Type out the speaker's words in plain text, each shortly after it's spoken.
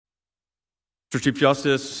Mr. Chief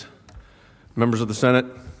Justice, members of the Senate,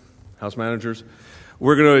 House managers,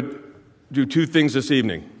 we're going to do two things this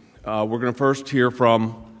evening. We're going to first hear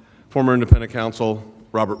from former independent counsel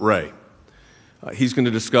Robert Ray. He's going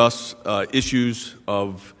to discuss issues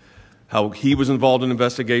of how he was involved in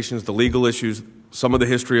investigations, the legal issues, some of the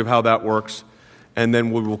history of how that works, and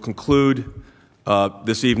then we will conclude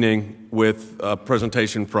this evening with a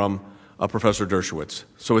presentation from Professor Dershowitz.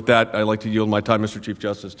 So with that, I'd like to yield my time, Mr. Chief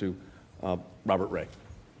Justice, to Robert Ray.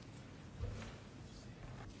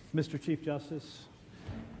 Mr. Chief Justice,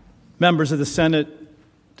 members of the Senate,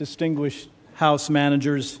 distinguished House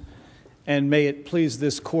managers, and may it please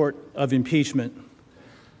this court of impeachment.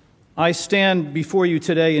 I stand before you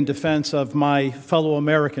today in defense of my fellow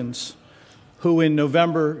Americans who in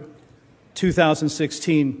November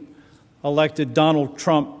 2016 elected Donald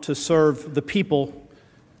Trump to serve the people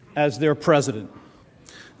as their president.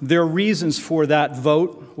 Their reasons for that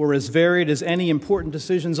vote were as varied as any important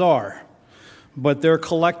decisions are, but their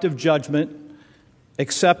collective judgment,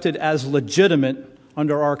 accepted as legitimate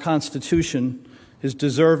under our Constitution, is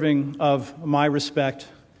deserving of my respect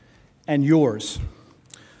and yours.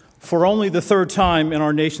 For only the third time in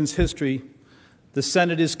our nation's history, the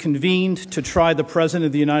Senate is convened to try the President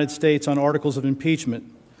of the United States on articles of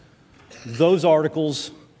impeachment. Those articles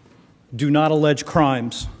do not allege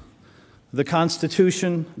crimes. The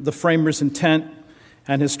Constitution, the framers' intent,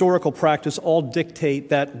 and historical practice all dictate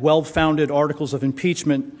that well-founded articles of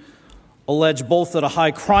impeachment allege both that a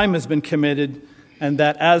high crime has been committed and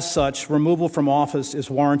that, as such, removal from office is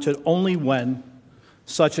warranted only when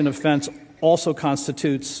such an offense also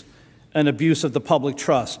constitutes an abuse of the public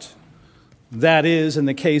trust. That is, in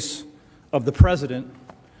the case of the President,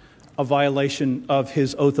 a violation of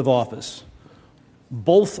his oath of office.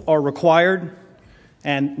 Both are required,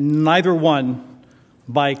 and neither one,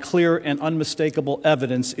 by clear and unmistakable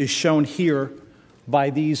evidence, is shown here by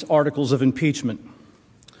these articles of impeachment.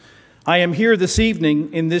 I am here this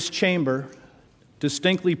evening in this chamber,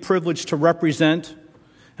 distinctly privileged to represent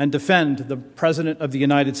and defend the President of the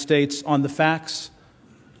United States on the facts,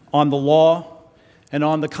 on the law, and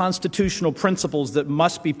on the constitutional principles that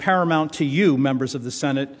must be paramount to you, members of the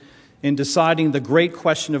Senate, in deciding the great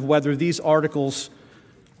question of whether these articles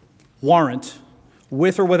warrant,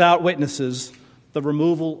 with or without witnesses, the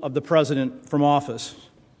removal of the President from office.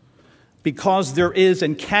 Because there is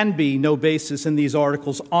and can be no basis in these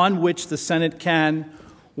articles on which the Senate can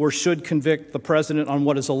or should convict the President on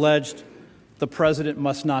what is alleged, the President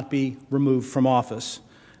must not be removed from office.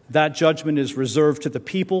 That judgment is reserved to the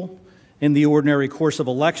people in the ordinary course of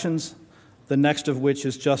elections, the next of which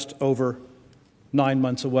is just over 9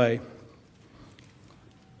 months away.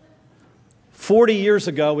 40 years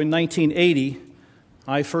ago, in 1980,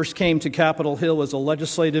 I first came to Capitol Hill as a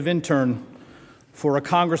legislative intern for a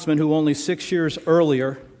congressman who only 6 years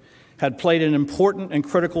earlier had played an important and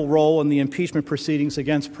critical role in the impeachment proceedings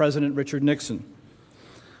against President Richard Nixon.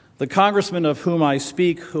 The congressman of whom I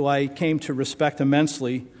speak, who I came to respect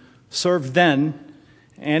immensely, served then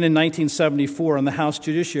and in 1974 on the House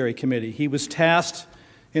Judiciary Committee. He was tasked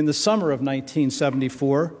in the summer of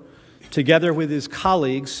 1974, together with his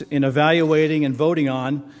colleagues, in evaluating and voting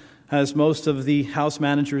on, as most of the House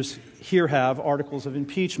managers here have, articles of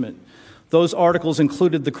impeachment. Those articles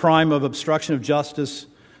included the crime of obstruction of justice,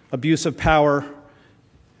 abuse of power,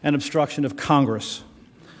 and obstruction of Congress.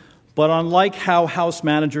 But unlike how House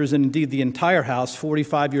managers, and indeed the entire House,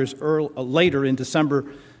 45 years later in December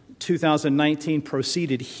 2019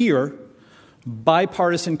 proceeded here,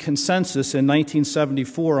 bipartisan consensus in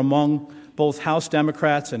 1974 among both House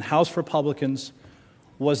Democrats and House Republicans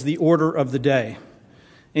was the order of the day.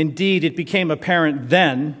 Indeed, it became apparent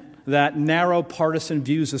then that, narrow partisan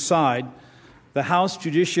views aside, the House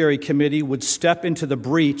Judiciary Committee would step into the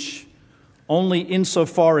breach only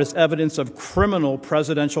insofar as evidence of criminal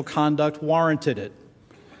presidential conduct warranted it.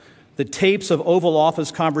 The tapes of Oval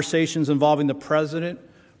Office conversations involving the President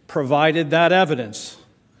provided that evidence.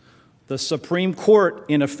 The Supreme Court,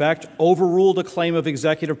 in effect, overruled a claim of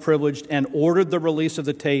executive privilege and ordered the release of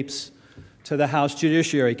the tapes to the House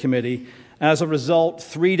Judiciary Committee. As a result,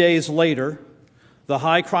 3 days later, the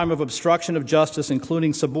high crime of obstruction of justice,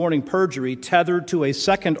 including suborning perjury, tethered to a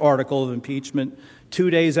second article of impeachment 2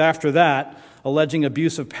 days after that, alleging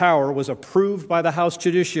abuse of power, was approved by the House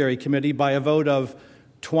Judiciary Committee by a vote of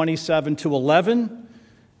 27-11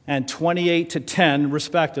 and 28-10,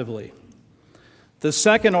 respectively. The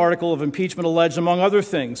second article of impeachment alleged, among other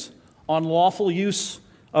things, unlawful use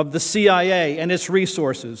of the CIA and its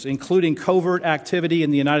resources, including covert activity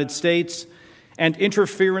in the United States and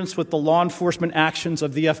interference with the law enforcement actions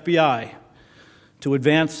of the FBI. to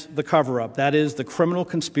advance the cover-up, that is, the criminal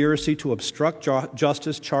conspiracy to obstruct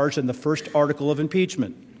justice charged in the first article of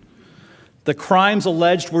impeachment. The crimes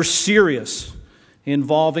alleged were serious,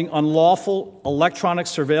 involving unlawful electronic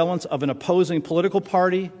surveillance of an opposing political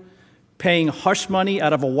party, paying hush money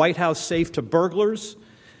out of a White House safe to burglars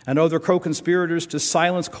and other co-conspirators to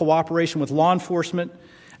silence cooperation with law enforcement,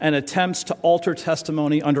 and attempts to alter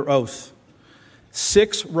testimony under oath.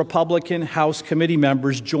 6 Republican House committee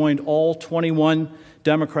members joined all 21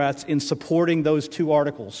 Democrats in supporting those 2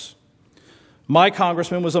 articles. My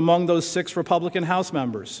congressman was among those 6 Republican House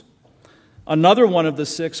members. Another one of the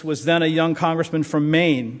 6 was then a young congressman from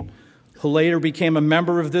Maine, who later became a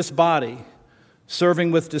member of this body,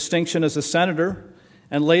 serving with distinction as a senator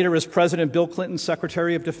and later as President Bill Clinton's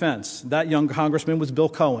Secretary of Defense. That young congressman was Bill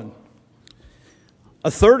Cohen.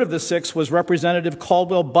 A third of the 6 was Representative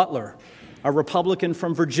Caldwell Butler, a Republican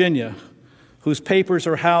from Virginia, whose papers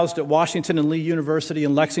are housed at Washington and Lee University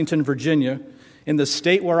in Lexington, Virginia, in the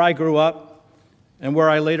state where I grew up and where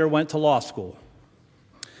I later went to law school.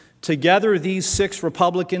 Together, these 6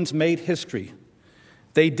 Republicans made history.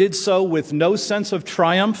 They did so with no sense of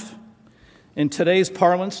triumph. In today's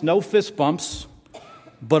parlance, no fist bumps,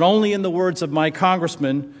 but only, in the words of my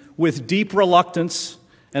congressman, with deep reluctance,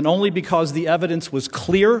 and only because the evidence was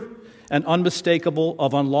clear and unmistakable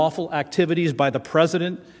of unlawful activities by the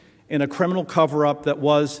president in a criminal cover-up that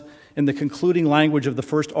was, in the concluding language of the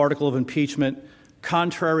first article of impeachment,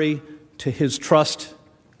 contrary to his trust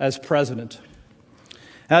as president.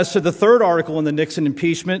 As to the third article in the Nixon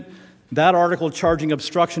impeachment, that article charging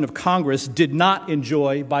obstruction of Congress did not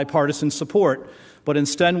enjoy bipartisan support, but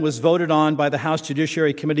instead was voted on by the House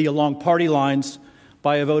Judiciary Committee along party lines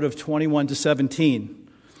by a vote of 21-17.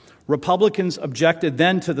 Republicans objected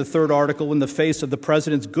then to the third article in the face of the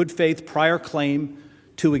president's good faith prior claim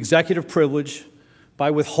to executive privilege by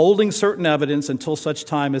withholding certain evidence until such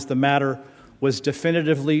time as the matter was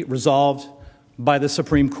definitively resolved by the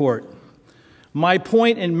Supreme Court. My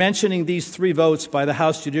point in mentioning these 3 votes by the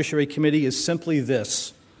House Judiciary Committee is simply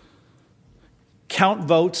this: count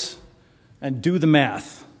votes and do the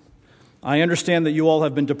math. I understand that you all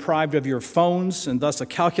have been deprived of your phones and thus a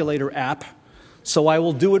calculator app, so I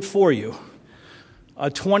will do it for you. A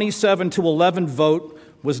 27-11 vote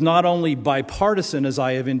was not only bipartisan, as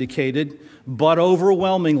I have indicated, but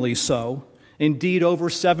overwhelmingly so, indeed over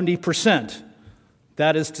 70%.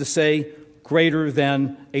 That is to say, greater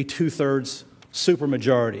than a 2/3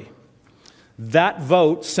 supermajority. That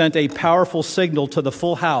vote sent a powerful signal to the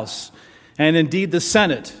full House, and indeed the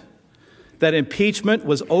Senate, that impeachment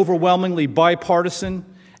was overwhelmingly bipartisan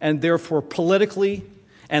and therefore politically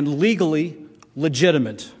and legally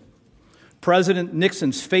legitimate. President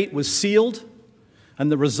Nixon's fate was sealed, and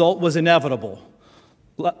the result was inevitable.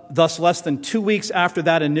 Thus, less than 2 weeks after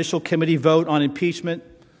that initial committee vote on impeachment,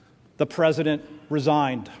 the president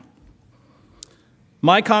resigned.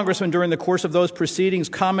 My congressman, during the course of those proceedings,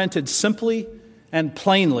 commented simply and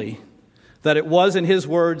plainly that it was, in his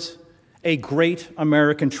words, a great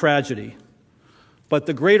American tragedy. But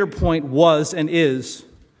the greater point was and is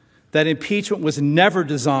that impeachment was never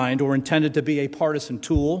designed or intended to be a partisan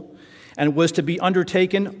tool and was to be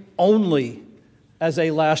undertaken only as a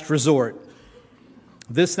last resort.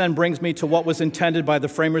 This then brings me to what was intended by the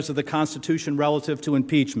framers of the Constitution relative to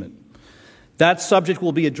impeachment. That subject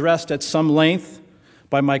will be addressed at some length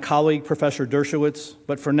by my colleague, Professor Dershowitz,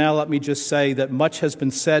 but for now let me just say that much has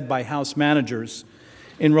been said by House managers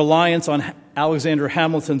in reliance on Alexander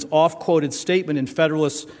Hamilton's oft-quoted statement in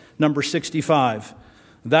Federalist number 65.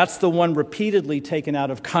 That's the one repeatedly taken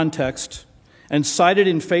out of context and cited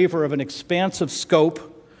in favor of an expansive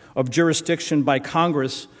scope of jurisdiction by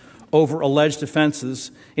Congress over alleged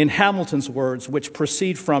offenses, in Hamilton's words, which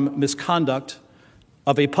proceed from misconduct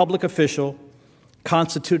of a public official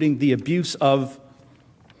constituting the abuse of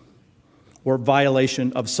or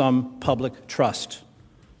violation of some public trust.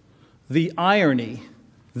 The irony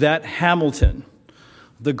that Hamilton,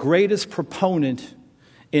 the greatest proponent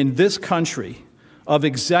in this country of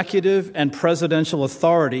executive and presidential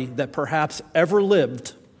authority that perhaps ever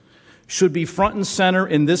lived, should be front and center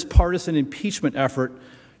in this partisan impeachment effort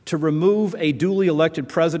to remove a duly elected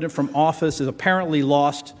president from office, is apparently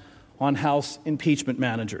lost on House impeachment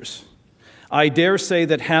managers. I dare say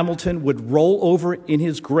that Hamilton would roll over in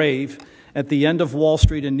his grave at the end of Wall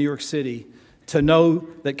Street in New York City to know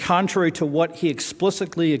that, contrary to what he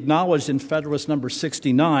explicitly acknowledged in Federalist number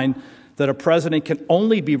 69, that a president can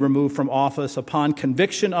only be removed from office upon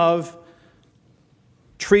conviction of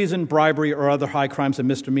treason, bribery, or other high crimes and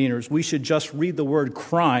misdemeanors. We should just read the word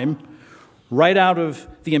crime right out of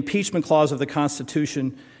the impeachment clause of the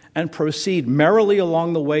Constitution and proceed merrily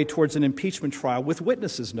along the way towards an impeachment trial with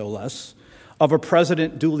witnesses, no less, of a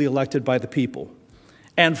president duly elected by the people.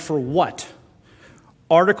 And for what?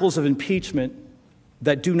 Articles of impeachment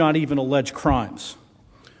that do not even allege crimes.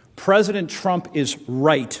 President Trump is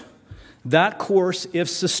right. That course, if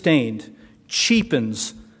sustained,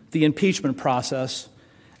 cheapens the impeachment process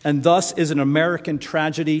and thus is an American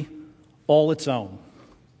tragedy all its own.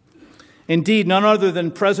 Indeed, none other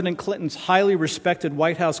than President Clinton's highly respected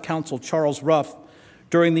White House counsel, Charles Ruff,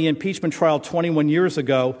 during the impeachment trial 21 years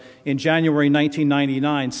ago in January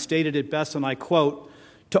 1999, stated it best, and I quote,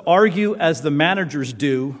 "To argue, as the managers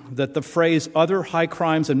do, that the phrase other high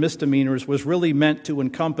crimes and misdemeanors was really meant to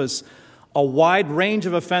encompass a wide range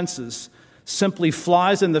of offenses simply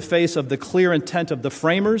flies in the face of the clear intent of the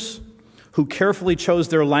framers, who carefully chose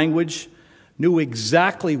their language, knew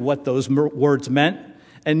exactly what those words meant,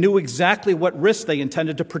 and knew exactly what risks they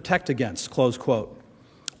intended to protect against," close quote.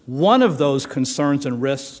 One of those concerns and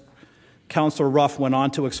risks, Counselor Ruff went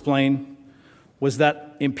on to explain, was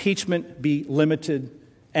that impeachment be limited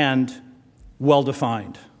and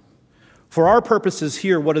well-defined. For our purposes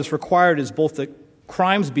here, what is required is both that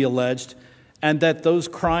crimes be alleged and that those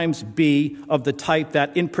crimes be of the type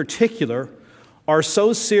that, in particular, are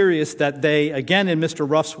so serious that they, again in Mr.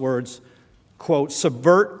 Ruff's words, quote,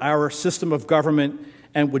 "subvert our system of government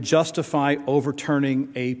and would justify overturning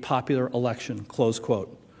a popular election," close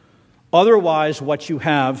quote. Otherwise, what you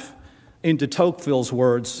have, in de Tocqueville's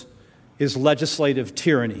words, is legislative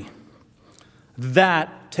tyranny.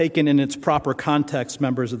 That, taken in its proper context,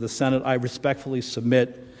 members of the Senate, I respectfully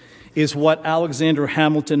submit, is what Alexander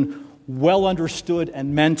Hamilton well understood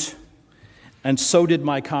and meant, and so did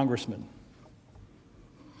my congressman.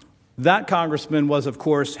 That congressman was, of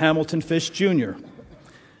course, Hamilton Fish Jr.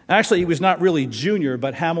 Actually, he was not really Jr.,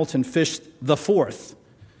 but Hamilton Fish IV.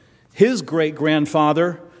 His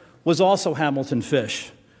great-grandfather was also Hamilton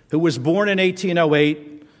Fish, who was born in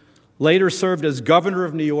 1808, later served as governor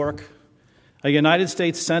of New York, a United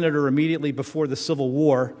States senator immediately before the Civil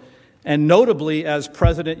War, and notably as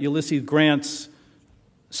President Ulysses Grant's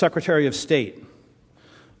Secretary of State.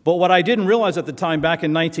 But what I didn't realize at the time, back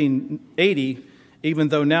in 1980, even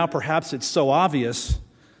though now perhaps it's so obvious,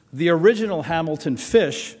 the original Hamilton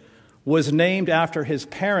Fish was named after his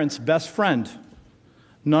parents' best friend,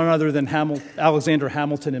 none other than Alexander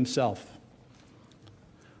Hamilton himself.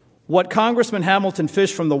 What Congressman Hamilton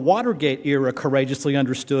Fish from the Watergate era courageously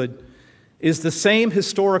understood is the same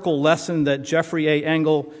historical lesson that Jeffrey A.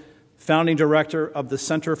 Engel, founding director of the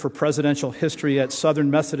Center for Presidential History at Southern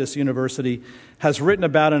Methodist University, has written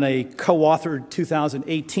about in a co-authored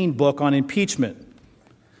 2018 book on impeachment.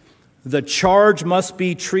 The charge must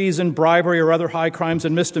be treason, bribery, or other high crimes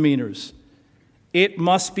and misdemeanors. It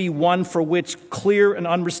must be one for which clear and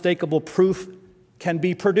unmistakable proof can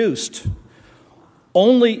be produced.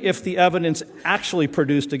 Only if the evidence actually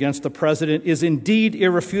produced against the president is indeed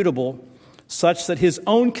irrefutable, such that his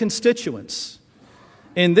own constituents,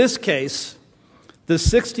 in this case, the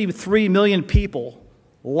 63 million people,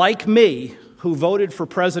 like me, who voted for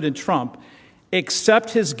President Trump,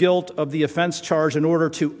 accept his guilt of the offense charge in order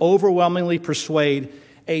to overwhelmingly persuade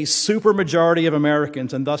a supermajority of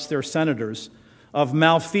Americans, and thus their senators, of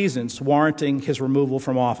malfeasance warranting his removal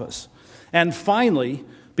from office. And finally,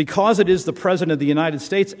 because it is the President of the United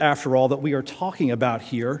States, after all, that we are talking about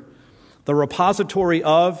here, the repository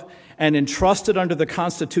of and entrusted under the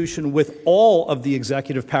Constitution with all of the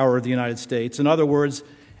executive power of the United States, in other words,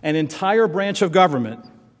 an entire branch of government,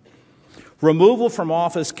 removal from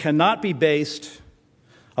office cannot be based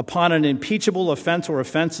upon an impeachable offense or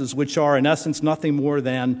offenses which are, in essence, nothing more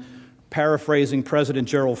than, paraphrasing President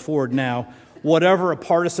Gerald Ford now, whatever a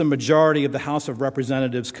partisan majority of the House of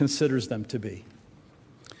Representatives considers them to be.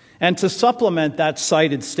 And to supplement that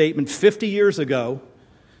cited statement 50 years ago,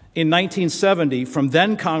 in 1970, from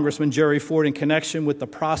then Congressman Jerry Ford, in connection with the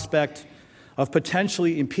prospect of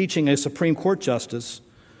potentially impeaching a Supreme Court justice,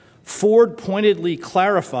 Ford pointedly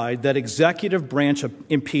clarified that executive branch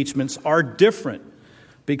impeachments are different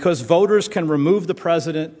because voters can remove the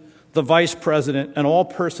president, the vice president, and all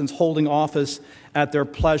persons holding office at their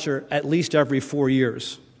pleasure at least every 4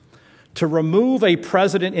 years. To remove a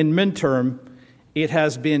president in midterm, it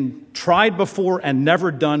has been tried before and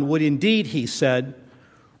never done, would indeed, he said,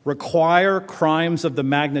 require crimes of the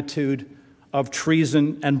magnitude of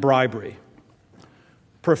treason and bribery.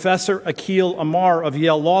 Professor Akhil Amar of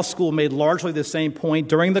Yale Law School made largely the same point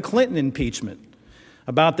during the Clinton impeachment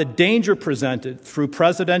about the danger presented through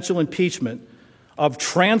presidential impeachment of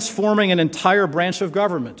transforming an entire branch of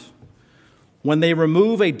government. When they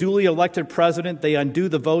remove a duly elected president, they undo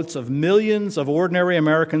the votes of millions of ordinary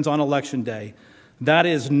Americans on Election Day. That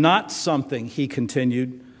is not something, he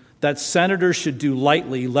continued, that senators should do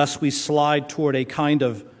lightly, lest we slide toward a kind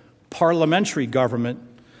of parliamentary government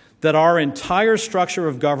that our entire structure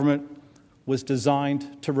of government was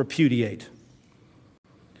designed to repudiate.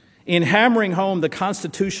 In hammering home the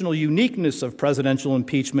constitutional uniqueness of presidential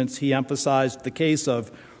impeachments, he emphasized the case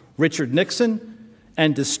of Richard Nixon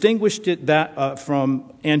and distinguished it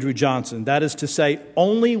from Andrew Johnson. That is to say,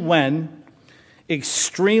 only when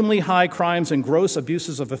extremely high crimes and gross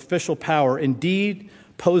abuses of official power indeed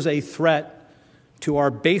pose a threat to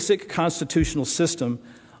our basic constitutional system,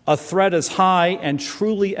 a threat as high and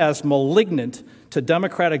truly as malignant to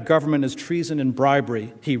democratic government as treason and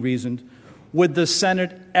bribery, he reasoned, would the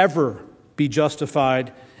Senate ever be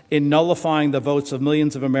justified in nullifying the votes of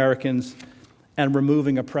millions of Americans and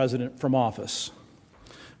removing a president from office.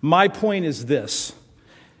 My point is this: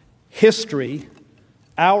 history,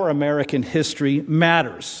 our American history,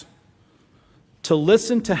 matters. To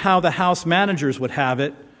listen to how the House managers would have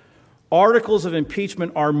it, articles of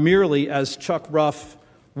impeachment are merely, as Chuck Ruff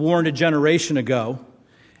warned a generation ago,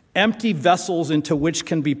 empty vessels into which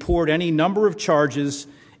can be poured any number of charges,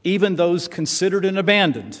 even those considered and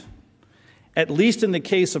abandoned. At least in the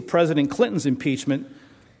case of President Clinton's impeachment,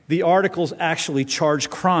 the articles actually charge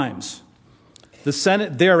crimes. The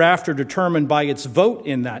Senate thereafter determined by its vote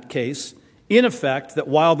in that case, in effect, that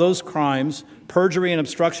while those crimes, perjury and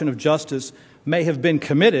obstruction of justice, may have been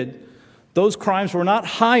committed, those crimes were not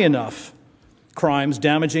high enough crimes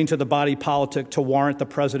damaging to the body politic to warrant the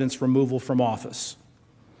president's removal from office.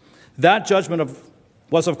 That judgment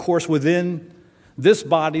was, of course, within this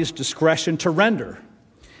body's discretion to render,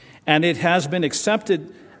 and it has been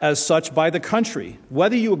accepted as such by the country,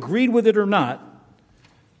 whether you agreed with it or not,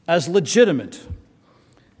 as legitimate.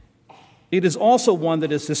 It is also one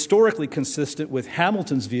that is historically consistent with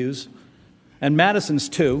Hamilton's views, and Madison's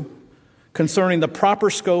too, concerning the proper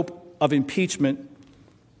scope of impeachment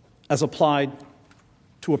as applied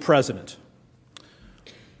to a president.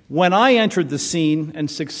 When I entered the scene and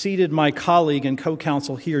succeeded my colleague and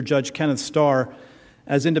co-counsel here, Judge Kenneth Starr,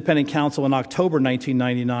 as independent counsel in October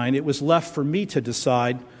 1999, it was left for me to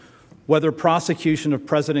decide whether prosecution of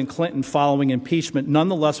President Clinton following impeachment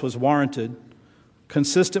nonetheless was warranted,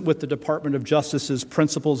 consistent with the Department of Justice's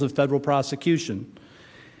principles of federal prosecution.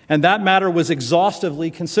 And that matter was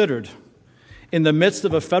exhaustively considered in the midst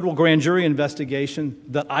of a federal grand jury investigation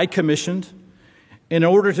that I commissioned in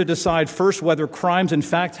order to decide first whether crimes in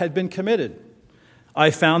fact had been committed. I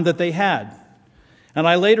found that they had. And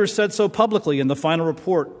I later said so publicly in the final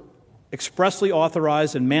report, expressly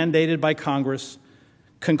authorized and mandated by Congress,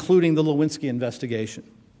 concluding the Lewinsky investigation.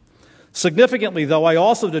 Significantly, though, I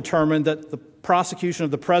also determined that the prosecution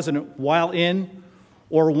of the president while in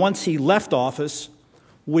or once he left office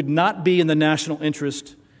would not be in the national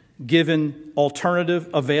interest given alternative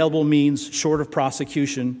available means short of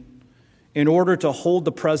prosecution in order to hold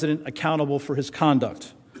the president accountable for his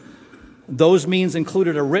conduct. Those means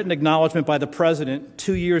included a written acknowledgement by the president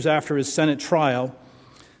 2 years after his Senate trial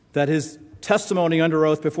that his testimony under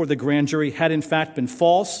oath before the grand jury had in fact been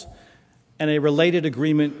false, and a related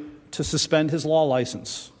agreement to suspend his law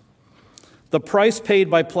license. The price paid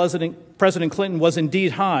by President Clinton was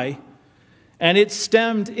indeed high, and it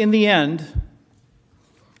stemmed in the end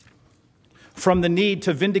from the need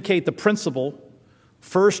to vindicate the principle,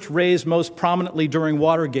 first raised most prominently during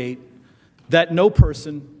Watergate, that no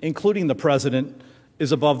person, including the president,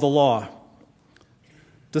 is above the law.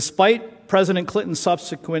 Despite President Clinton's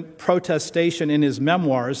subsequent protestation in his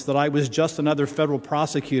memoirs that I was just another federal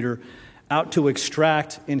prosecutor out to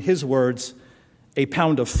extract, in his words, a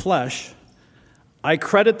pound of flesh, I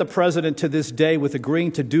credit the president to this day with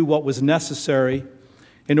agreeing to do what was necessary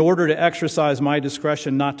in order to exercise my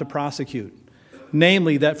discretion not to prosecute,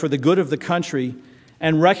 namely that for the good of the country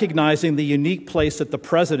and recognizing the unique place that the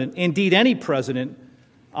president, indeed any president,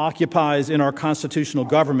 occupies in our constitutional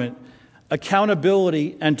government,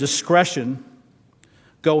 accountability and discretion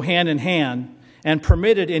go hand in hand and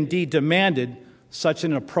permitted, indeed demanded, such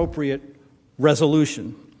an appropriate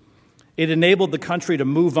resolution. It enabled the country to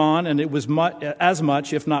move on, and it was as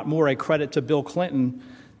much, if not more, a credit to Bill Clinton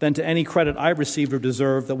than to any credit I received or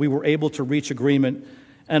deserved that we were able to reach agreement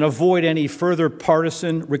and avoid any further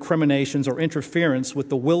partisan recriminations or interference with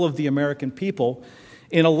the will of the American people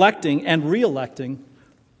in electing and re-electing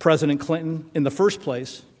President Clinton in the first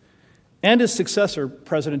place and his successor,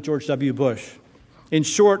 President George W. Bush. In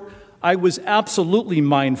short, I was absolutely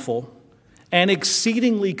mindful and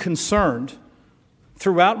exceedingly concerned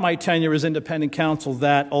throughout my tenure as independent counsel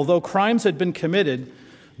that, although crimes had been committed,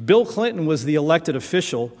 Bill Clinton was the elected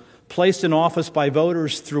official placed in office by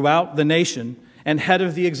voters throughout the nation and head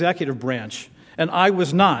of the executive branch, and I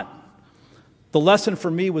was not. The lesson for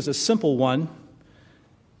me was a simple one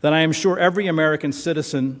that I am sure every American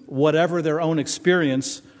citizen, whatever their own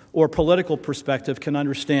experience or political perspective, can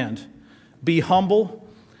understand. Be humble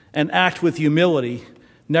and act with humility,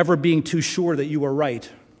 never being too sure that you are right.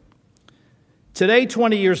 Today,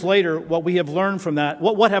 20 years later, what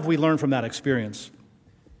have we learned from that experience?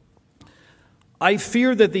 I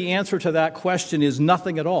fear that the answer to that question is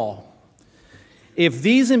nothing at all. If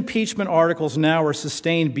these impeachment articles now are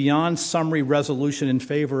sustained beyond summary resolution in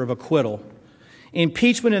favor of acquittal,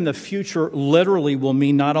 impeachment in the future literally will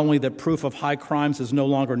mean not only that proof of high crimes is no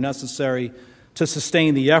longer necessary to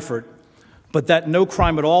sustain the effort, but that no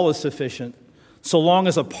crime at all is sufficient, so long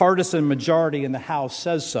as a partisan majority in the House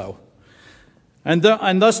says so. And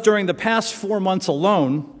thus, during the past 4 months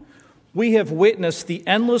alone, we have witnessed the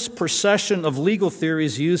endless procession of legal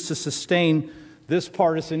theories used to sustain this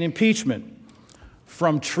partisan impeachment,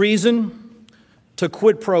 from treason to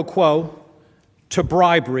quid pro quo to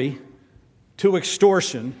bribery to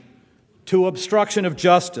extortion to obstruction of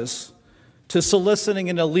justice to soliciting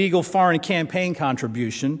an illegal foreign campaign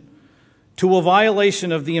contribution to a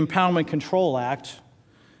violation of the Impoundment Control Act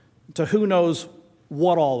to who knows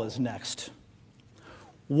what all is next.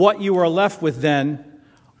 What you are left with then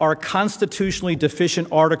are constitutionally deficient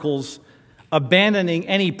articles abandoning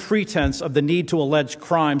any pretense of the need to allege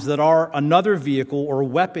crimes that are another vehicle or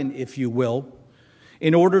weapon, if you will,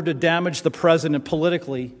 in order to damage the president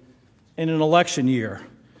politically in an election year.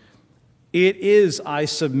 It is, I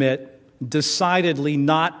submit, decidedly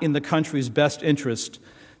not in the country's best interest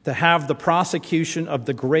to have the prosecution of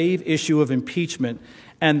the grave issue of impeachment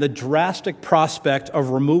and the drastic prospect of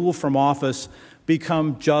removal from office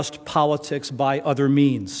become just politics by other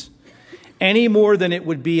means, any more than it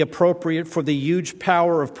would be appropriate for the huge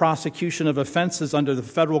power of prosecution of offenses under the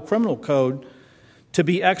Federal Criminal Code to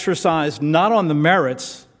be exercised not on the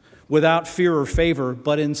merits without fear or favor,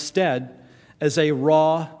 but instead as a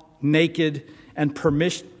raw, naked, and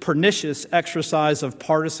pernicious exercise of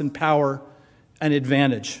partisan power and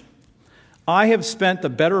advantage. I have spent the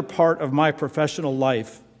better part of my professional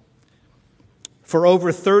life for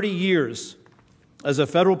over 30 years as a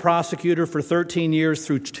federal prosecutor, for 13 years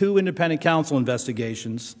through 2 independent counsel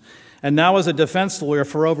investigations, and now as a defense lawyer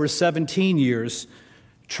for over 17 years,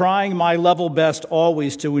 trying my level best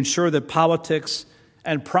always to ensure that politics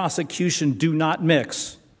and prosecution do not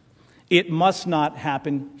mix. It must not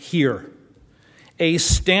happen here. A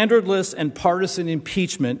standardless and partisan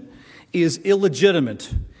impeachment is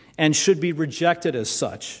illegitimate and should be rejected as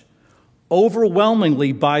such,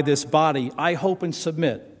 overwhelmingly by this body, I hope and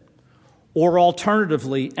submit, or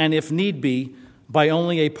alternatively, and if need be, by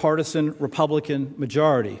only a partisan Republican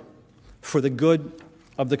majority for the good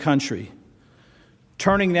of the country.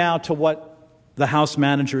 Turning now to what the House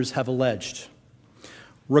managers have alleged.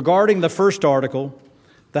 Regarding the first article,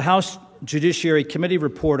 the House Judiciary Committee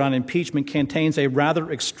report on impeachment contains a rather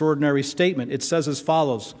extraordinary statement. It says as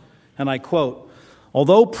follows, and I quote,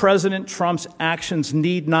 "Although President Trump's actions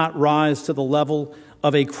need not rise to the level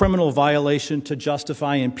of a criminal violation to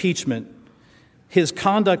justify impeachment, his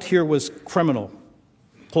conduct here was criminal,"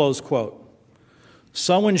 close quote.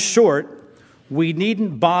 So in short, we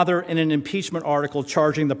needn't bother in an impeachment article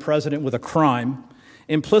charging the president with a crime,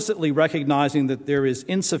 implicitly recognizing that there is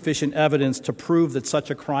insufficient evidence to prove that such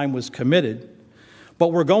a crime was committed,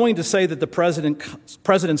 but we're going to say that the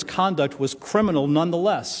president's conduct was criminal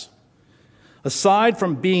nonetheless. Aside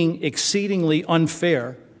from being exceedingly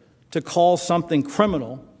unfair to call something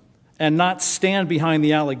criminal and not stand behind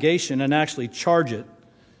the allegation and actually charge it,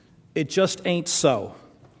 it just ain't so.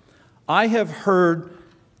 I have heard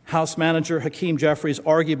House Manager Hakeem Jeffries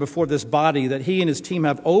argue before this body that he and his team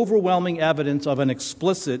have overwhelming evidence of an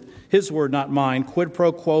explicit, his word not mine, quid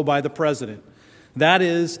pro quo by the president. That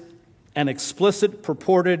is, an explicit,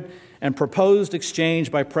 purported, and proposed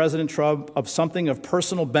exchange by President Trump of something of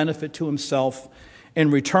personal benefit to himself in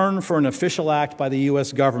return for an official act by the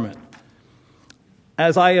U.S. government.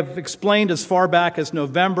 As I have explained as far back as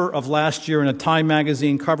November of last year in a Time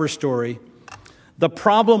magazine cover story, the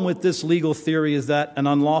problem with this legal theory is that an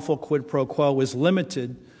unlawful quid pro quo is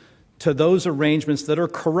limited to those arrangements that are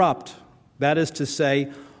corrupt. That is to say,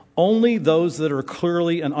 only those that are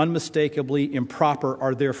clearly and unmistakably improper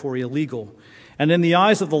are therefore illegal. And in the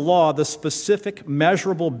eyes of the law, the specific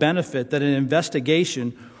measurable benefit that an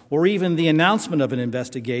investigation or even the announcement of an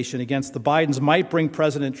investigation against the Bidens might bring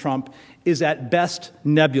President Trump is at best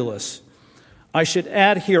nebulous. I should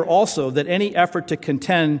add here also that any effort to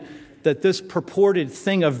contend that this purported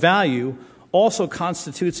thing of value also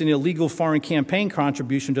constitutes an illegal foreign campaign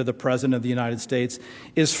contribution to the President of the United States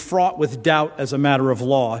is fraught with doubt as a matter of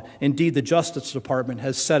law. Indeed, the Justice Department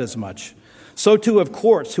has said as much. So too have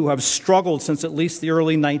courts, who have struggled since at least the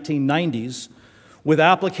early 1990s with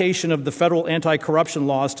application of the federal anti-corruption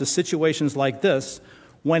laws to situations like this,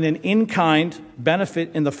 when an in-kind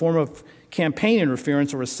benefit in the form of campaign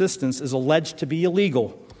interference or assistance is alleged to be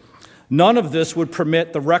illegal. None of this would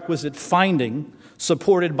permit the requisite finding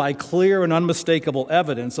supported by clear and unmistakable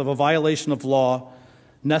evidence of a violation of law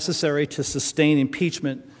necessary to sustain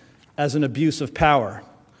impeachment as an abuse of power.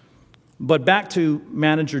 But back to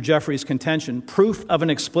Manager Jeffrey's contention, proof of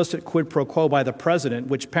an explicit quid pro quo by the President,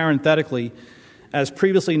 which parenthetically, as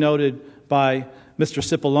previously noted by Mr.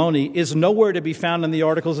 Cipollone, is nowhere to be found in the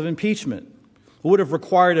articles of impeachment. It would have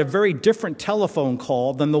required a very different telephone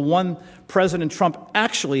call than the one President Trump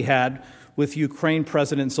actually had with Ukraine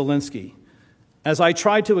President Zelensky. As I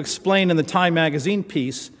tried to explain in the Time magazine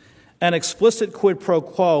piece, an explicit quid pro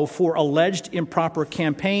quo for alleged improper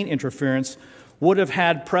campaign interference would have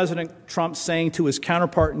had President Trump saying to his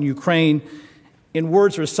counterpart in Ukraine, in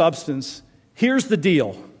words or substance, "Here's the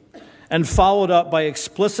deal," and followed up by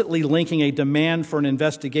explicitly linking a demand for an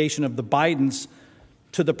investigation of the Bidens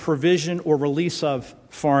to the provision or release of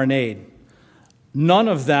foreign aid. None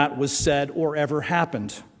of that was said or ever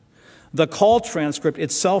happened. The call transcript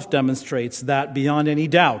itself demonstrates that beyond any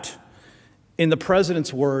doubt. In the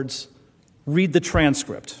President's words, read the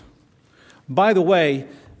transcript. By the way,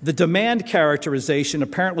 the demand characterization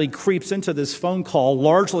apparently creeps into this phone call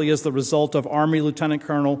largely as the result of Army Lieutenant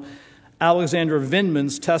Colonel Alexander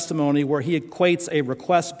Vindman's testimony, where he equates a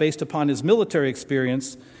request based upon his military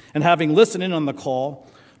experience and having listened in on the call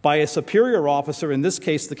by a superior officer, in this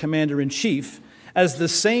case the commander-in-chief, as the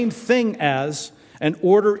same thing as an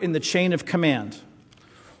order in the chain of command.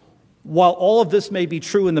 While all of this may be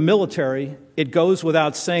true in the military, it goes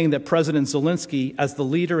without saying that President Zelensky, as the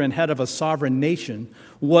leader and head of a sovereign nation,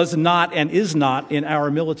 was not and is not in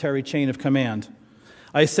our military chain of command.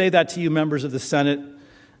 I say that to you, members of the Senate,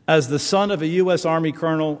 as the son of a U.S. Army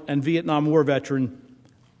colonel and Vietnam War veteran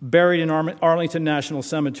buried in Arlington National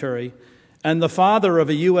Cemetery, and the father of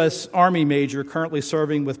a U.S. Army major currently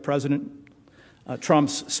serving with President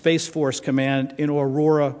Trump's Space Force Command in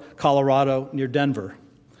Aurora, Colorado, near Denver.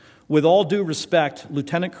 With all due respect,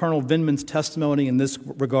 Lieutenant Colonel Vindman's testimony in this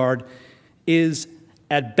regard is,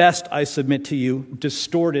 at best, I submit to you,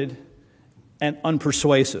 distorted and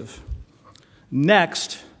unpersuasive.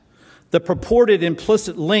 Next, the purported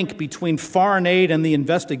implicit link between foreign aid and the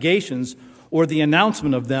investigations, or the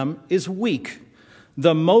announcement of them, is weak.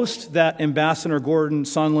 The most that Ambassador Gordon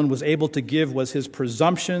Sondland was able to give was his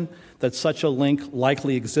presumption that such a link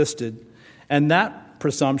likely existed, and that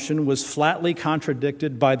presumption was flatly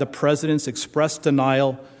contradicted by the President's express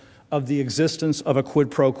denial of the existence of a quid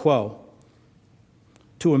pro quo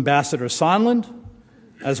to Ambassador Sondland,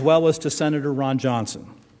 as well as to Senator Ron Johnson.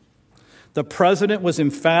 The President was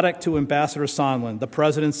emphatic to Ambassador Sondland. The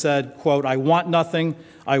President said, quote, "I want nothing.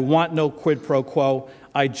 I want no quid pro quo.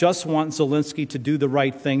 I just want Zelensky to do the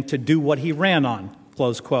right thing, to do what he ran on,"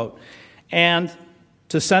 close quote. And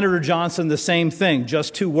to Senator Johnson, the same thing,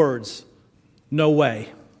 just two words: no way.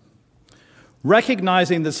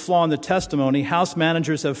 Recognizing this flaw in the testimony, House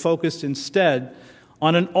managers have focused instead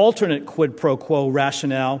on an alternate quid pro quo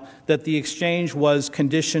rationale that the exchange was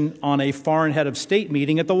conditioned on a foreign head of state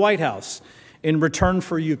meeting at the White House in return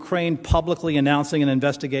for Ukraine publicly announcing an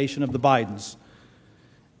investigation of the Bidens.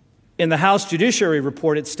 In the House Judiciary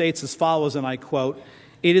Report, it states as follows, and I quote,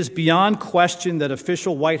 "It is beyond question that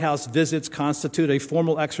official White House visits constitute a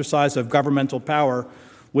formal exercise of governmental power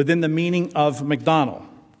within the meaning of McDonnell,"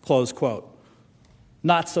 close quote.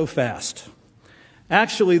 Not so fast.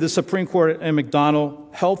 Actually, the Supreme Court in McDonnell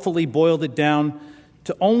helpfully boiled it down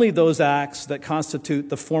to only those acts that constitute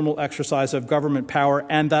the formal exercise of government power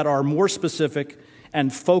and that are more specific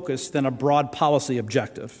and focused than a broad policy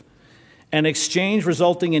objective. An exchange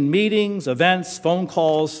resulting in meetings, events, phone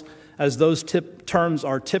calls, as those terms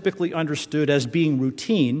are typically understood as being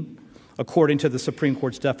routine, according to the Supreme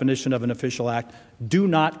Court's definition of an official act, do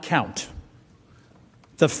not count.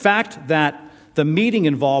 The fact that the meeting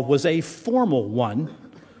involved was a formal one,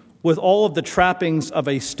 with all of the trappings of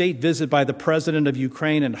a state visit by the President of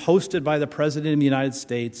Ukraine and hosted by the President of the United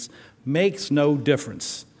States, makes no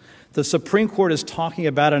difference. The Supreme Court is talking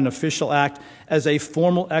about an official act as a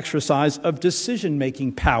formal exercise of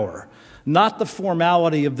decision-making power, not the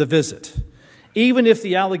formality of the visit. Even if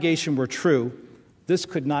the allegation were true, this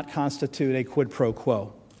could not constitute a quid pro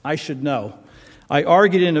quo. I should know. I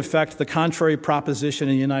argued, in effect, the contrary proposition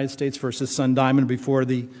in United States versus Sun Diamond before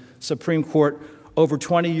the Supreme Court over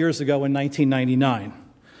 20 years ago in 1999.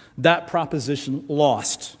 That proposition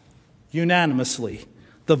lost unanimously.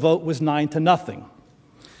 The vote was 9-0.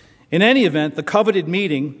 In any event, the coveted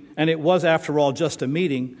meeting, and it was, after all, just a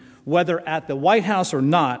meeting, whether at the White House or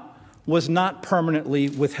not, was not permanently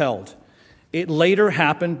withheld. It later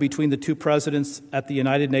happened between the two presidents at the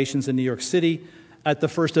United Nations in New York City at the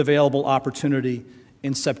first available opportunity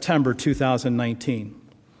in September 2019.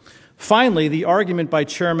 Finally, the argument by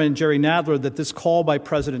Chairman Jerry Nadler that this call by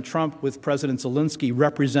President Trump with President Zelensky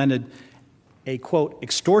represented a, quote,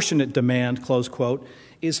 extortionate demand, close quote,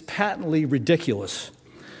 is patently ridiculous.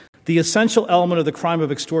 The essential element of the crime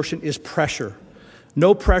of extortion is pressure.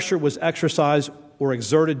 No pressure was exercised or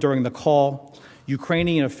exerted during the call.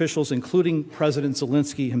 Ukrainian officials, including President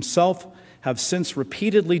Zelensky himself, have since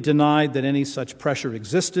repeatedly denied that any such pressure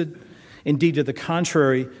existed. Indeed, to the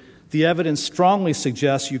contrary, the evidence strongly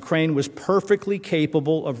suggests Ukraine was perfectly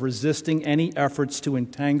capable of resisting any efforts to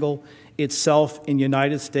entangle itself in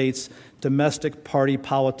United States domestic party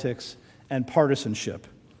politics and partisanship.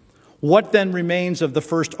 What then remains of the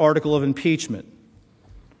first article of impeachment?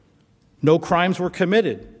 No crimes were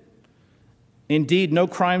committed. Indeed, no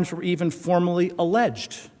crimes were even formally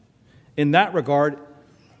alleged. In that regard,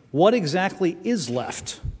 what exactly is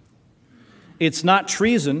left? It's not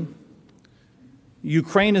treason.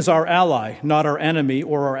 Ukraine is our ally, not our enemy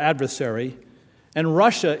or our adversary. And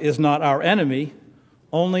Russia is not our enemy,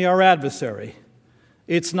 only our adversary.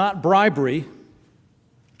 It's not bribery.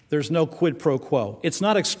 There's no quid pro quo. It's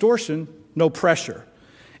not extortion, no pressure.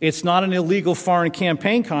 It's not an illegal foreign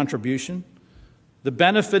campaign contribution. The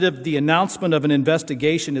benefit of the announcement of an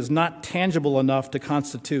investigation is not tangible enough to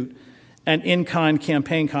constitute an in-kind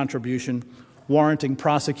campaign contribution warranting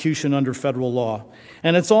prosecution under federal law.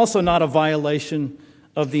 And it's also not a violation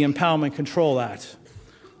of the Impeachment Control Act.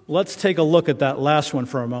 Let's take a look at that last one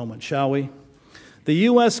for a moment, shall we? The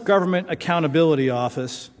U.S. Government Accountability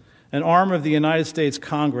Office, an arm of the United States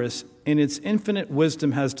Congress, in its infinite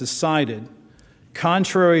wisdom has decided,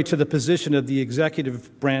 contrary to the position of the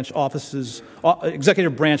Executive Branch Office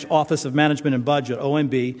of Management and Budget,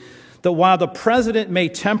 OMB, that while the President may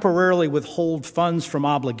temporarily withhold funds from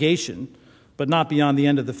obligation, but not beyond the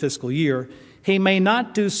end of the fiscal year, he may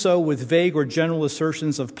not do so with vague or general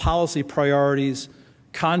assertions of policy priorities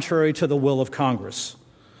contrary to the will of Congress.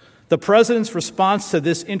 The President's response to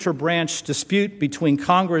this interbranch dispute between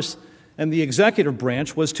Congress and the executive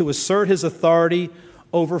branch was to assert his authority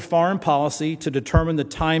over foreign policy to determine the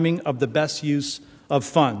timing of the best use of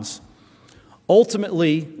funds.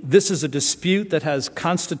 Ultimately, this is a dispute that has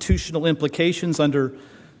constitutional implications under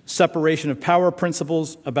separation of power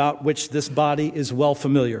principles about which this body is well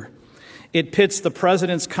familiar. It pits the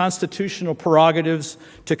President's constitutional prerogatives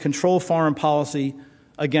to control foreign policy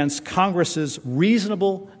against Congress's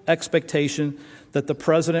reasonable expectation that the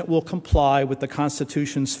President will comply with the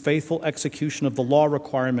Constitution's faithful execution of the law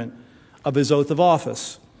requirement of his oath of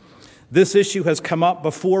office. This issue has come up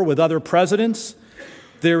before with other presidents.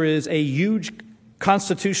 There is a huge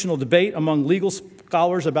constitutional debate among legal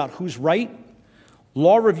scholars about who's right.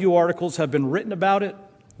 Law review articles have been written about it,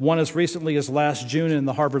 one as recently as last June in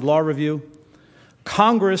the Harvard Law Review.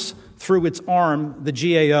 Congress, through its arm, the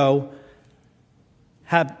GAO,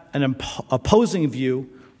 have an opposing view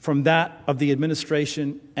from that of the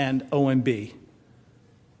administration and OMB.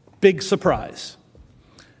 Big surprise.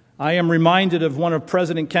 I am reminded of one of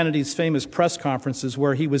President Kennedy's famous press conferences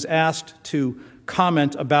where he was asked to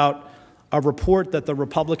comment about a report that the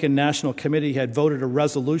Republican National Committee had voted a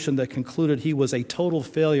resolution that concluded he was a total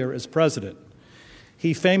failure as president.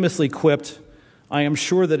 He famously quipped, "I am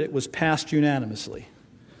sure that it was passed unanimously."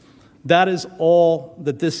 That is all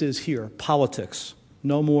that this is here, politics.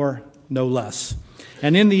 No more, no less.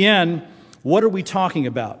 And in the end, what are we talking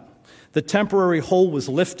about? The temporary hold was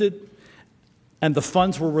lifted and the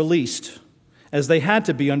funds were released, as they had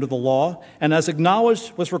to be under the law, and as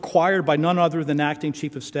acknowledged was required by none other than Acting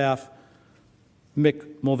Chief of Staff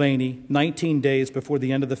Mick Mulvaney 19 days before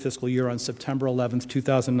the end of the fiscal year on September 11th,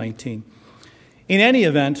 2019. In any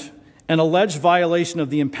event, an alleged violation of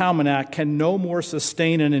the Impeachment Act can no more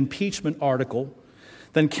sustain an impeachment article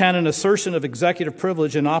than can an assertion of executive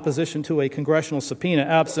privilege in opposition to a congressional subpoena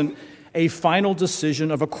absent a final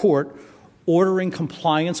decision of a court ordering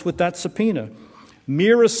compliance with that subpoena.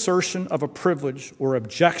 Mere assertion of a privilege or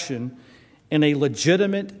objection in a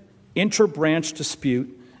legitimate interbranch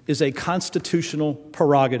dispute is a constitutional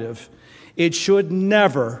prerogative. It should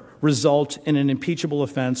never result in an impeachable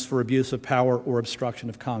offense for abuse of power or obstruction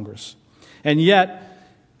of Congress. And yet,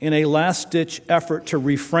 in a last-ditch effort to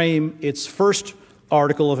reframe its first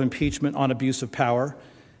article of impeachment on abuse of power,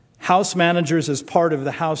 House managers, as part of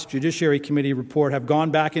the House Judiciary Committee report, have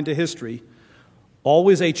gone back into history,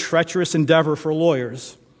 always a treacherous endeavor for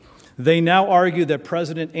lawyers. They now argue that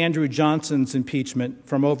President Andrew Johnson's impeachment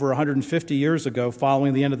from over 150 years ago,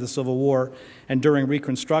 following the end of the Civil War and during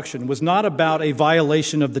Reconstruction, was not about a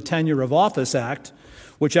violation of the Tenure of Office Act,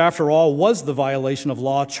 which, after all, was the violation of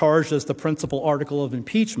law charged as the principal article of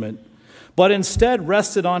impeachment, but instead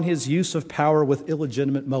rested on his use of power with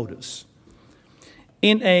illegitimate motives.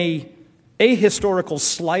 In a ahistorical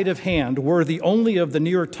sleight of hand worthy only of the New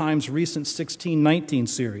York Times' recent 1619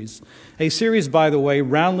 series, a series, by the way,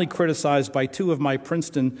 roundly criticized by two of my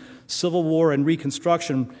Princeton Civil War and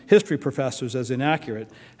Reconstruction history professors as inaccurate,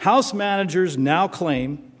 House managers now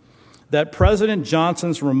claim that President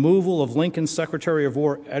Johnson's removal of Lincoln's Secretary of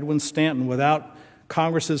War, Edwin Stanton, without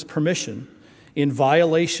Congress's permission, in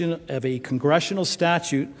violation of a congressional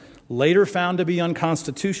statute later found to be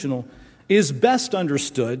unconstitutional, is best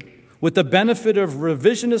understood, with the benefit of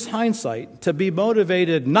revisionist hindsight, to be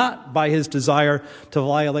motivated not by his desire to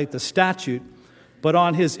violate the statute, but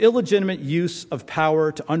on his illegitimate use of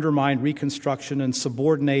power to undermine Reconstruction and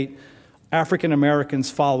subordinate African Americans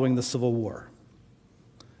following the Civil War.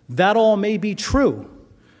 That all may be true,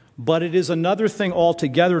 but it is another thing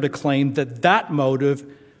altogether to claim that that motive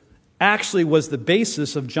actually was the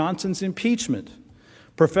basis of Johnson's impeachment.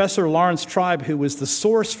 Professor Lawrence Tribe, who was the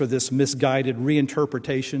source for this misguided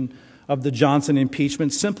reinterpretation of the Johnson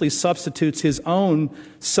impeachment, simply substitutes his own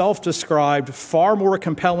self-described, far more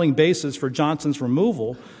compelling basis for Johnson's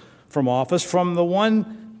removal from office from the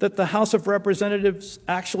one that the House of Representatives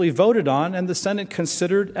actually voted on and the Senate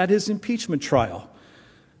considered at his impeachment trial.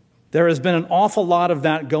 There has been an awful lot of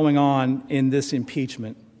that going on in this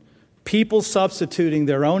impeachment. People substituting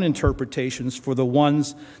their own interpretations for the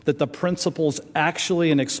ones that the principles actually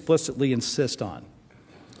and explicitly insist on.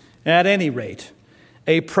 At any rate,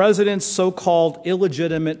 a president's so-called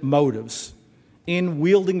illegitimate motives in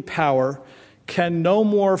wielding power can no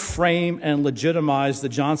more frame and legitimize the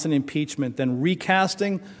Johnson impeachment than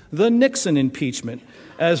recasting the Nixon impeachment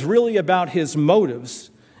as really about his motives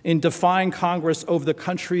in defying Congress over the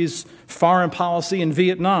country's foreign policy in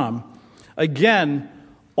Vietnam. Again,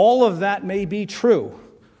 all of that may be true,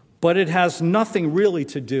 but it has nothing really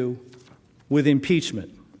to do with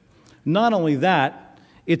impeachment. Not only that,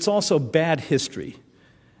 it's also bad history.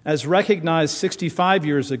 As recognized 65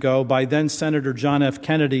 years ago by then-Senator John F.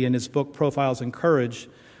 Kennedy in his book Profiles in Courage,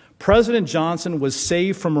 President Johnson was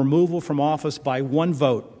saved from removal from office by one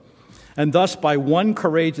vote, and thus by one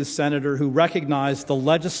courageous senator who recognized the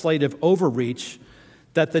legislative overreach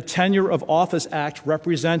that the Tenure of Office Act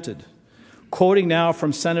represented. Quoting now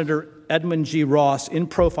from Senator Edmund G. Ross in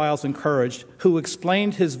Profiles in Courage, who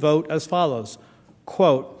explained his vote as follows,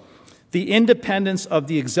 quote, "The independence of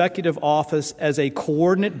the executive office as a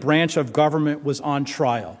coordinate branch of government was on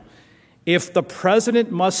trial. If the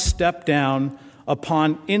president must step down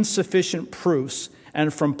upon insufficient proofs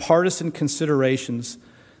and from partisan considerations,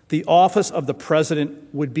 the office of the president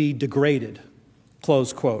would be degraded,"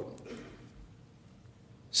 close quote.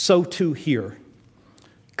 So too here.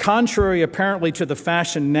 Contrary apparently to the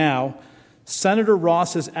fashion now, Senator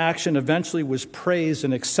Ross's action eventually was praised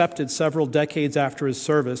and accepted several decades after his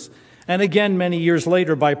service, and again many years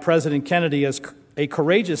later by President Kennedy as a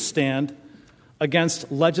courageous stand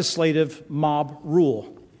against legislative mob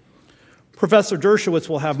rule. Professor Dershowitz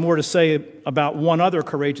will have more to say about one other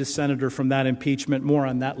courageous senator from that impeachment, more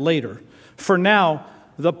on that later. For now,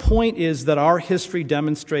 the point is that our history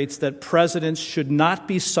demonstrates that presidents should not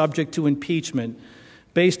be subject to impeachment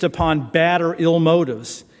based upon bad or ill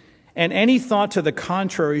motives, and any thought to the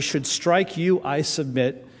contrary should strike you, I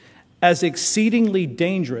submit, as exceedingly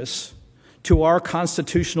dangerous to our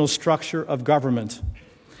constitutional structure of government.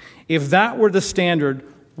 If that were the standard,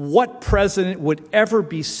 what president would ever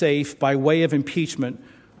be safe by way of impeachment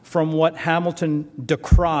from what Hamilton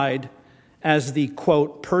decried as the,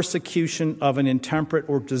 quote, persecution of an intemperate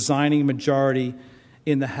or designing majority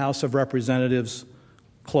in the House of Representatives,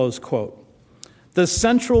 close quote. The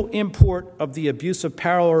central import of the abuse of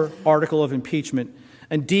power article of impeachment,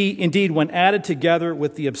 indeed when added together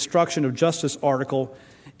with the obstruction of justice article,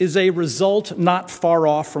 is a result not far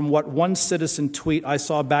off from what one citizen tweet I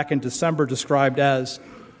saw back in December described as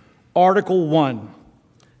Article 1,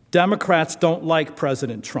 Democrats don't like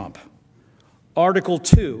President Trump. Article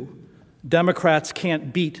 2, Democrats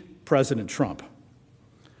can't beat President Trump.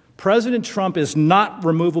 President Trump is not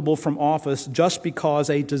removable from office just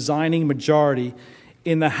because a designing majority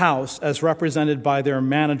in the House, as represented by their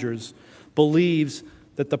managers, believes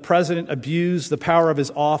that the president abused the power of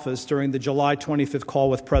his office during the July 25th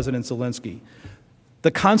call with President Zelensky.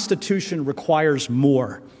 The Constitution requires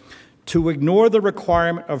more. To ignore the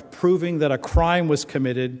requirement of proving that a crime was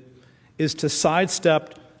committed is to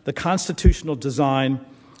sidestep the constitutional design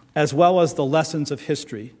as well as the lessons of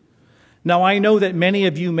history. Now, I know that many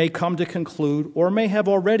of you may come to conclude, or may have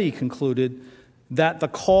already concluded, that the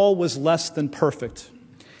call was less than perfect.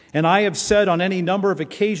 And I have said on any number of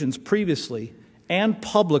occasions previously and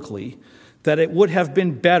publicly that it would have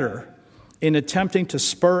been better in attempting to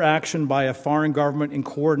spur action by a foreign government in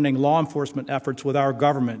coordinating law enforcement efforts with our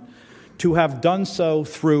government to have done so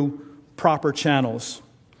through proper channels.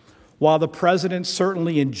 While the president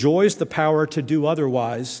certainly enjoys the power to do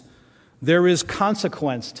otherwise, there is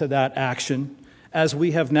consequence to that action, as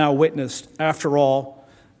we have now witnessed. After all,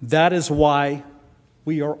 that is why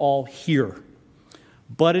we are all here.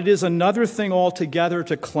 But it is another thing altogether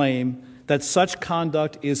to claim that such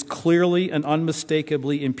conduct is clearly and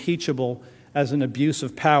unmistakably impeachable as an abuse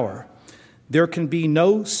of power. There can be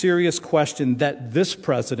no serious question that this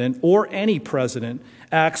president, or any president,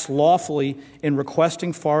 acts lawfully in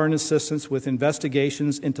requesting foreign assistance with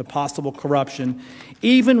investigations into possible corruption,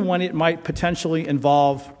 even when it might potentially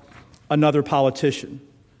involve another politician.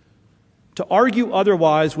 To argue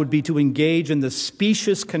otherwise would be to engage in the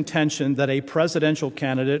specious contention that a presidential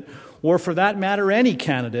candidate, or for that matter any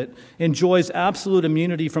candidate, enjoys absolute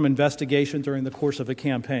immunity from investigation during the course of a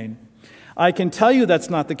campaign. I can tell you that's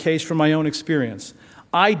not the case from my own experience.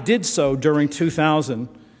 I did so during 2000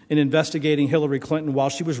 in investigating Hillary Clinton while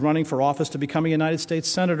she was running for office to become a United States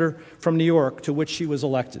Senator from New York, to which she was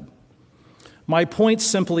elected. My point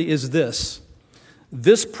simply is this.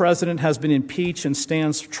 This president has been impeached and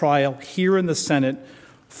stands trial here in the Senate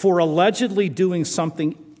for allegedly doing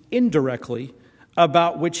something indirectly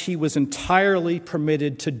about which he was entirely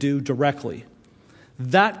permitted to do directly.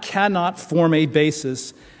 That cannot form a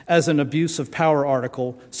basis as an abuse of power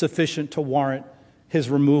article sufficient to warrant his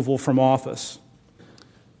removal from office.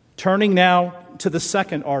 Turning now to the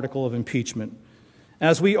second article of impeachment.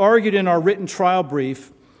 As we argued in our written trial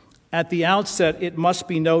brief, at the outset, it must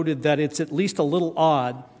be noted that it's at least a little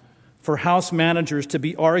odd for House managers to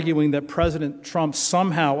be arguing that President Trump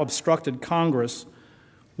somehow obstructed Congress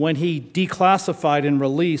when he declassified and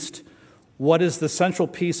released what is the central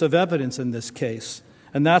piece of evidence in this case.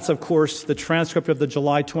 And that's, of course, the transcript of the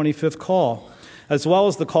July 25th call, as well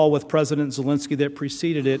as the call with President Zelensky that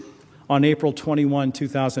preceded it on April 21,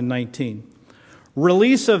 2019.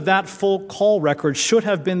 Release of that full call record should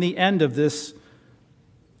have been the end of this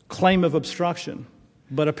claim of obstruction,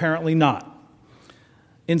 but apparently not.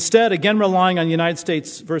 Instead, again relying on United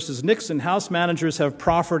States versus Nixon, House managers have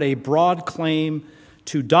proffered a broad claim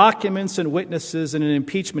to documents and witnesses in an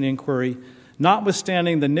impeachment inquiry,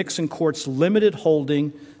 notwithstanding the Nixon court's limited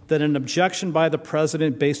holding that an objection by the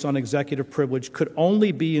president based on executive privilege could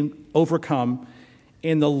only be overcome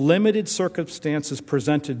in the limited circumstances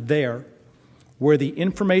presented there, where the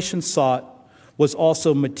information sought was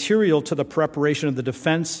also material to the preparation of the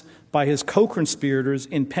defense by his co-conspirators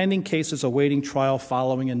in pending cases awaiting trial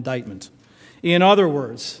following indictment. In other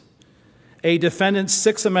words, a defendant's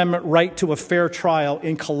Sixth Amendment right to a fair trial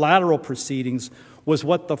in collateral proceedings was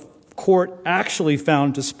what the court actually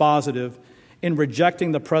found dispositive in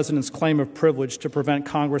rejecting the president's claim of privilege to prevent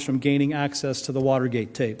Congress from gaining access to the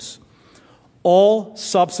Watergate tapes. All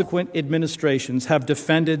subsequent administrations have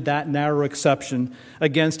defended that narrow exception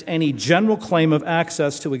against any general claim of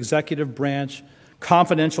access to executive branch,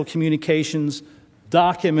 confidential communications,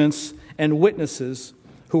 documents, and witnesses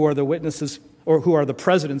who are the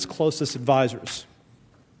president's closest advisors.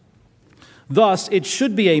 Thus, it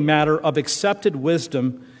should be a matter of accepted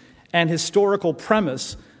wisdom and historical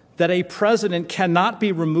premise that a president cannot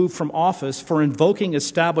be removed from office for invoking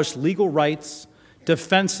established legal rights,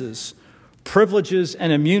 defenses, privileges,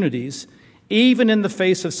 and immunities, even in the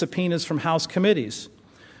face of subpoenas from House committees.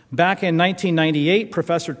 Back in 1998,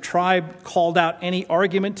 Professor Tribe called out any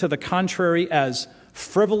argument to the contrary as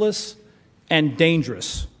frivolous and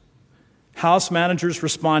dangerous. House managers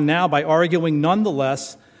respond now by arguing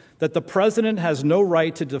nonetheless that the president has no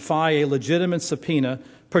right to defy a legitimate subpoena,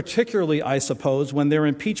 particularly, I suppose, when their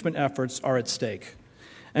impeachment efforts are at stake.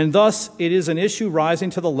 And thus, it is an issue rising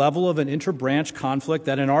to the level of an interbranch conflict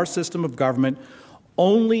that in our system of government,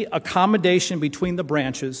 only accommodation between the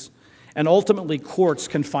branches and ultimately courts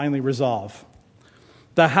can finally resolve.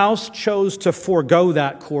 The House chose to forego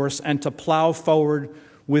that course and to plow forward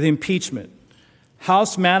with impeachment.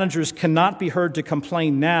 House managers cannot be heard to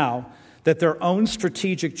complain now that their own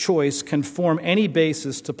strategic choice can form any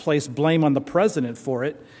basis to place blame on the president for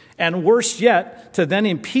it, and worse yet, to then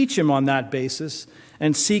impeach him on that basis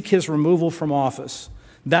and seek his removal from office.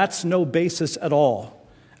 That's no basis at all,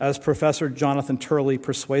 as Professor Jonathan Turley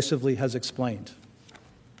persuasively has explained.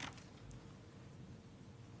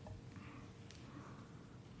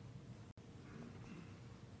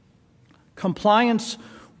 Compliance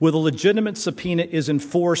with a legitimate subpoena is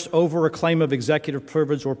enforced over a claim of executive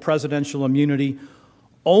privilege or presidential immunity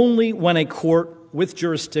only when a court with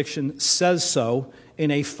jurisdiction says so in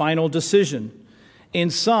a final decision. In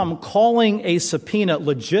sum, calling a subpoena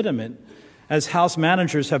legitimate, as House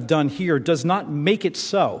managers have done here, does not make it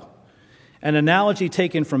so. An analogy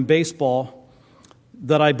taken from baseball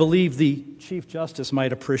that I believe the Chief Justice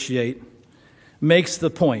might appreciate makes the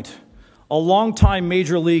point. A longtime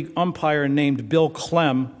Major League umpire named Bill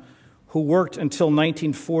Clem, who worked until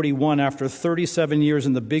 1941 after 37 years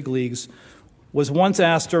in the big leagues, was once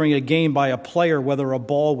asked during a game by a player whether a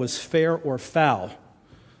ball was fair or foul.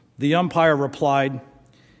 The umpire replied,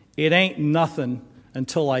 "It ain't nothing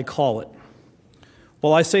until I call it."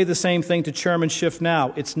 Well, I say the same thing to Chairman Schiff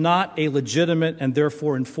now. It's not a legitimate and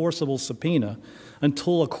therefore enforceable subpoena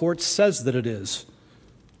until a court says that it is.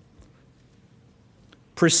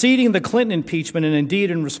 Preceding the Clinton impeachment, and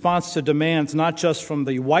indeed in response to demands not just from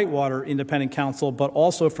the Whitewater Independent Counsel, but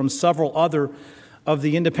also from several other of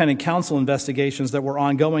the independent counsel investigations that were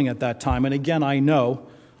ongoing at that time, and again, I know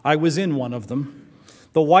I was in one of them,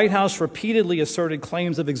 the White House repeatedly asserted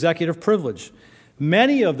claims of executive privilege.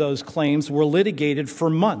 Many of those claims were litigated for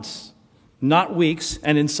months, not weeks,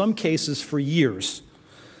 and in some cases for years.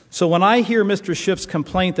 So when I hear Mr. Schiff's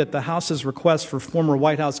complaint that the House's request for former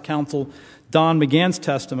White House counsel Don McGahn's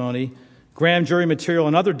testimony, grand jury material,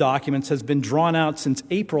 and other documents has been drawn out since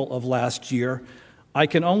April of last year, I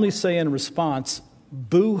can only say in response,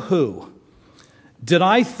 boo-hoo. Did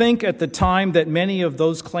I think at the time that many of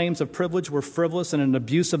those claims of privilege were frivolous and an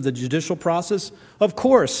abuse of the judicial process? Of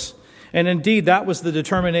course. And indeed, that was the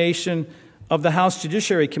determination of the House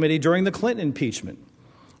Judiciary Committee during the Clinton impeachment.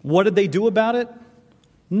 What did they do about it?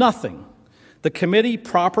 Nothing. The committee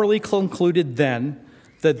properly concluded then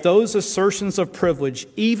that those assertions of privilege,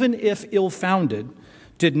 even if ill-founded,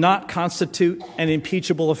 did not constitute an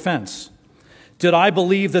impeachable offense. Did I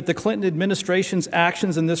believe that the Clinton administration's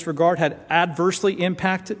actions in this regard had adversely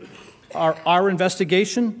impacted our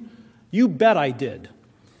investigation? You bet I did.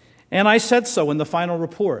 And I said so in the final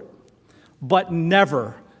report. But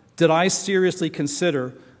never did I seriously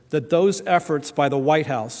consider that those efforts by the White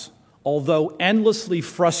House, although endlessly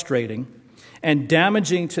frustrating and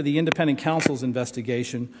damaging to the independent counsel's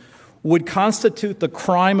investigation, would constitute the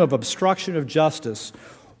crime of obstruction of justice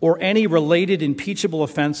or any related impeachable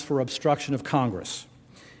offense for obstruction of Congress.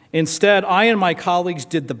 Instead, I and my colleagues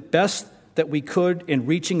did the best that we could in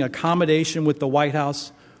reaching accommodation with the White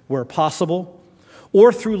House where possible,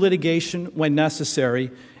 or through litigation when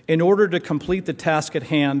necessary, in order to complete the task at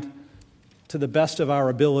hand to the best of our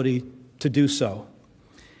ability to do so.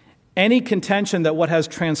 Any contention that what has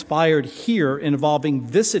transpired here involving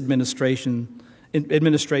this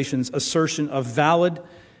administration's assertion of valid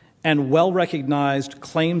and well-recognized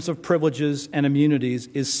claims of privileges and immunities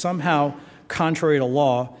is somehow contrary to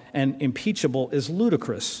law and impeachable is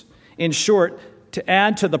ludicrous. In short, to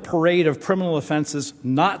add to the parade of criminal offenses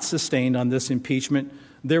not sustained on this impeachment,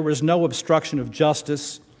 there was no obstruction of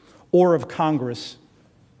justice or of Congress,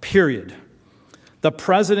 period. The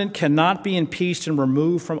president cannot be impeached and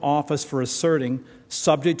removed from office for asserting,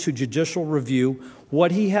 subject to judicial review,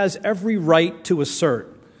 what he has every right to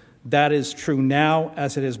assert. That is true now,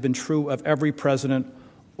 as it has been true of every president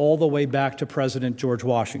all the way back to President George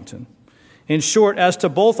Washington. In short, as to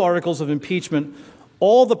both articles of impeachment,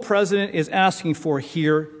 all the president is asking for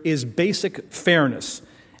here is basic fairness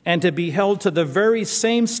and to be held to the very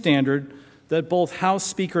same standard that both House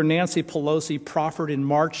Speaker Nancy Pelosi proffered in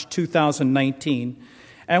March 2019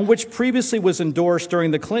 and which previously was endorsed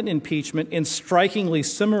during the Clinton impeachment in strikingly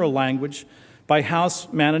similar language by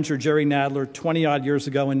House Manager Jerry Nadler 20-odd years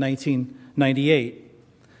ago in 1998.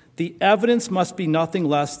 The evidence must be nothing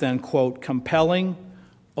less than, quote, compelling,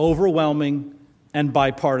 overwhelming, and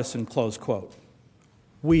bipartisan, close quote.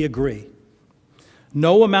 We agree.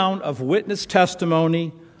 No amount of witness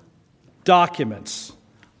testimony, documents,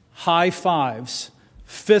 high fives,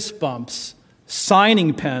 fist bumps,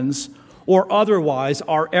 signing pens, or otherwise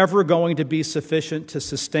are ever going to be sufficient to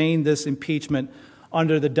sustain this impeachment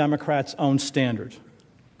under the Democrats' own standard.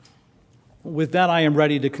 With that, I am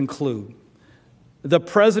ready to conclude. The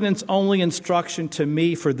president's only instruction to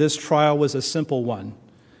me for this trial was a simple one.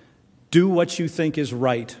 Do what you think is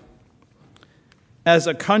right. As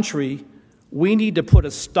a country, we need to put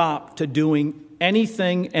a stop to doing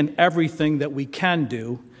anything and everything that we can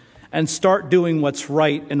do and start doing what's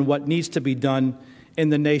right and what needs to be done in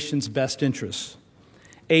the nation's best interests.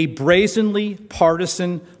 A brazenly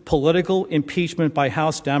partisan political impeachment by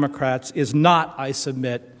House Democrats is not, I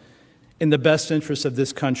submit, in the best interest of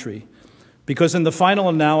this country. Because in the final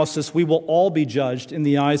analysis, we will all be judged in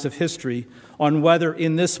the eyes of history on whether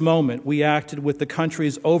in this moment we acted with the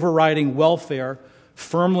country's overriding welfare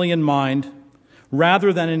firmly in mind,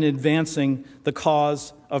 rather than in advancing the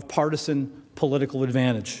cause of partisan political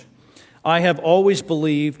advantage. I have always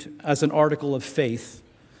believed, as an article of faith,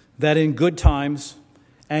 that in good times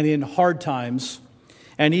and in hard times,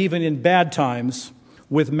 and even in bad times,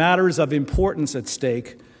 with matters of importance at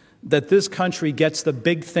stake, that this country gets the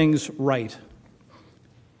big things right.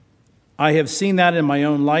 I have seen that in my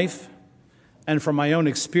own life and from my own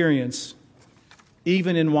experience,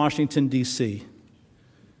 even in Washington, D.C.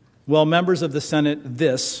 Well, members of the Senate,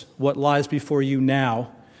 this, what lies before you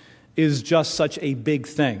now, is just such a big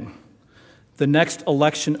thing. The next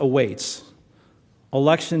election awaits.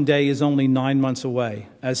 Election day is only 9 months away.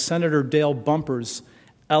 As Senator Dale Bumpers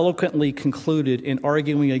eloquently concluded in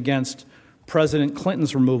arguing against President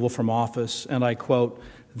Clinton's removal from office, and I quote,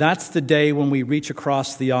 "That's the day when we reach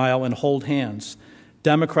across the aisle and hold hands,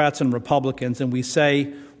 Democrats and Republicans, and we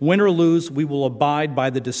say, win or lose, we will abide by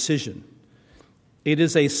the decision. It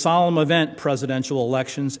is a solemn event, presidential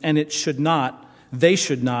elections, and they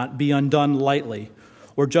should not be undone lightly,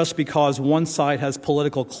 or just because one side has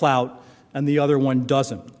political clout and the other one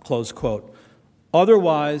doesn't," close quote.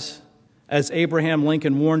 Otherwise, as Abraham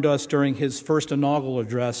Lincoln warned us during his first inaugural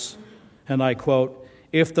address, and I quote,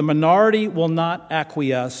 "If the minority will not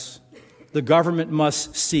acquiesce, the government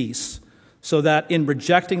must cease, so that in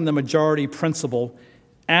rejecting the majority principle,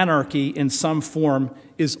 anarchy in some form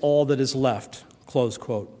is all that is left," close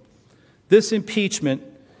quote. This impeachment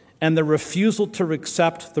and the refusal to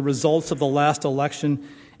accept the results of the last election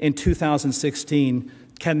in 2016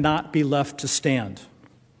 cannot be left to stand.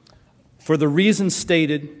 For the reasons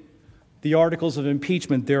stated, the articles of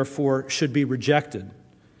impeachment, therefore, should be rejected,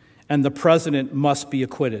 and the president must be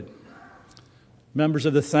acquitted. Members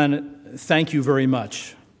of the Senate, thank you very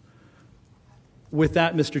much. With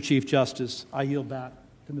that, Mr. Chief Justice, I yield back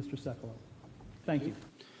to Mr. Sekulow. Thank you.